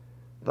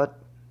 But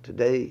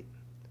today,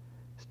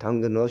 as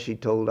Tangen Roshi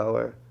told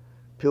our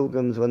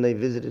pilgrims when they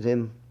visited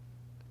him,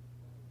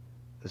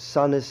 the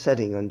sun is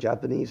setting on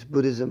Japanese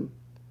Buddhism,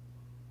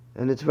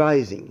 and it's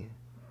rising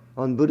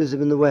on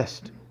Buddhism in the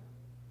West.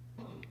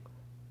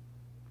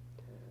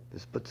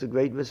 This puts a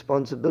great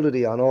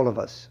responsibility on all of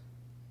us,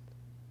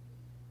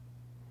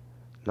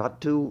 not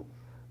to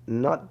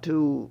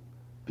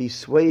be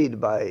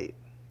swayed by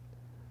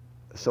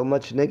so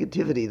much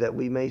negativity that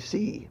we may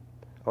see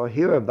or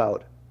hear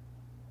about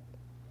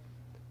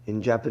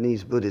in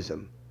Japanese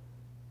Buddhism.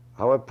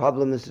 Our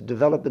problem is to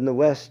develop in the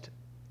West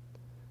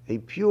a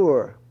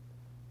pure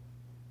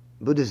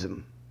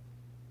Buddhism.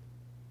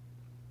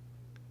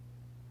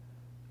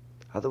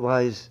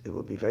 Otherwise, it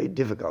will be very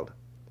difficult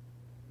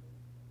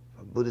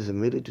for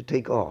Buddhism really to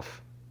take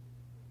off,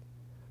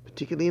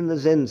 particularly in the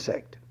Zen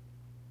sect.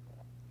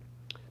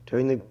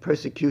 During the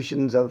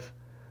persecutions of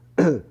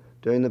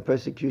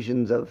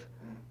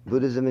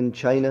Buddhism in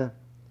China,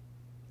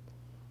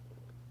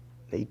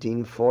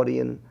 1840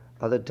 and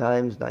other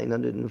times,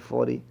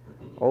 940,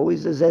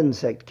 always the Zen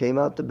sect came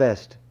out the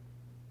best,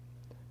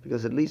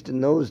 because at least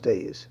in those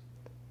days,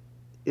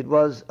 it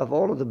was, of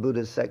all of the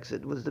Buddhist sects,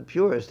 it was the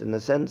purest in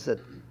the sense that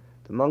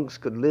the monks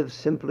could live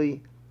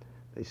simply.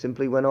 They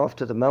simply went off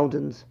to the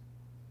mountains.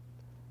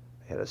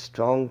 They had a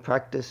strong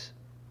practice.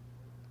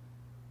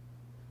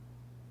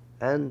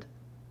 And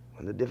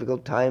when the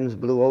difficult times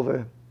blew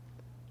over,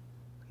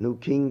 a new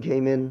king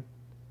came in.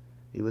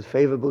 He was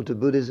favorable to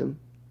Buddhism.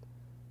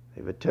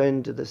 They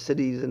returned to the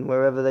cities and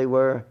wherever they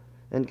were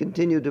and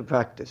continued to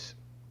practice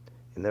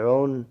in their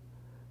own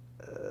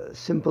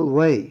simple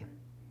way.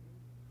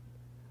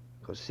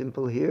 Because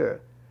simple here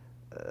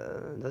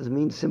doesn't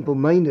mean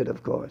simple-minded,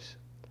 of course.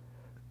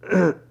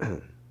 It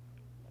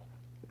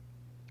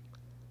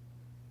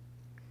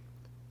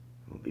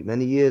will be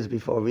many years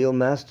before real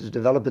masters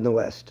develop in the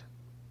West.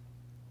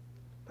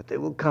 But they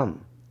will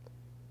come.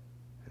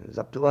 It is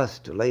up to us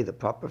to lay the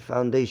proper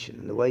foundation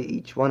in the way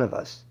each one of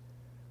us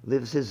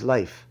lives his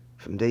life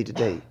from day to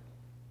day.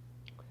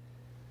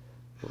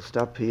 We'll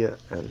stop here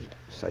and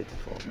cite the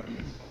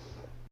formula.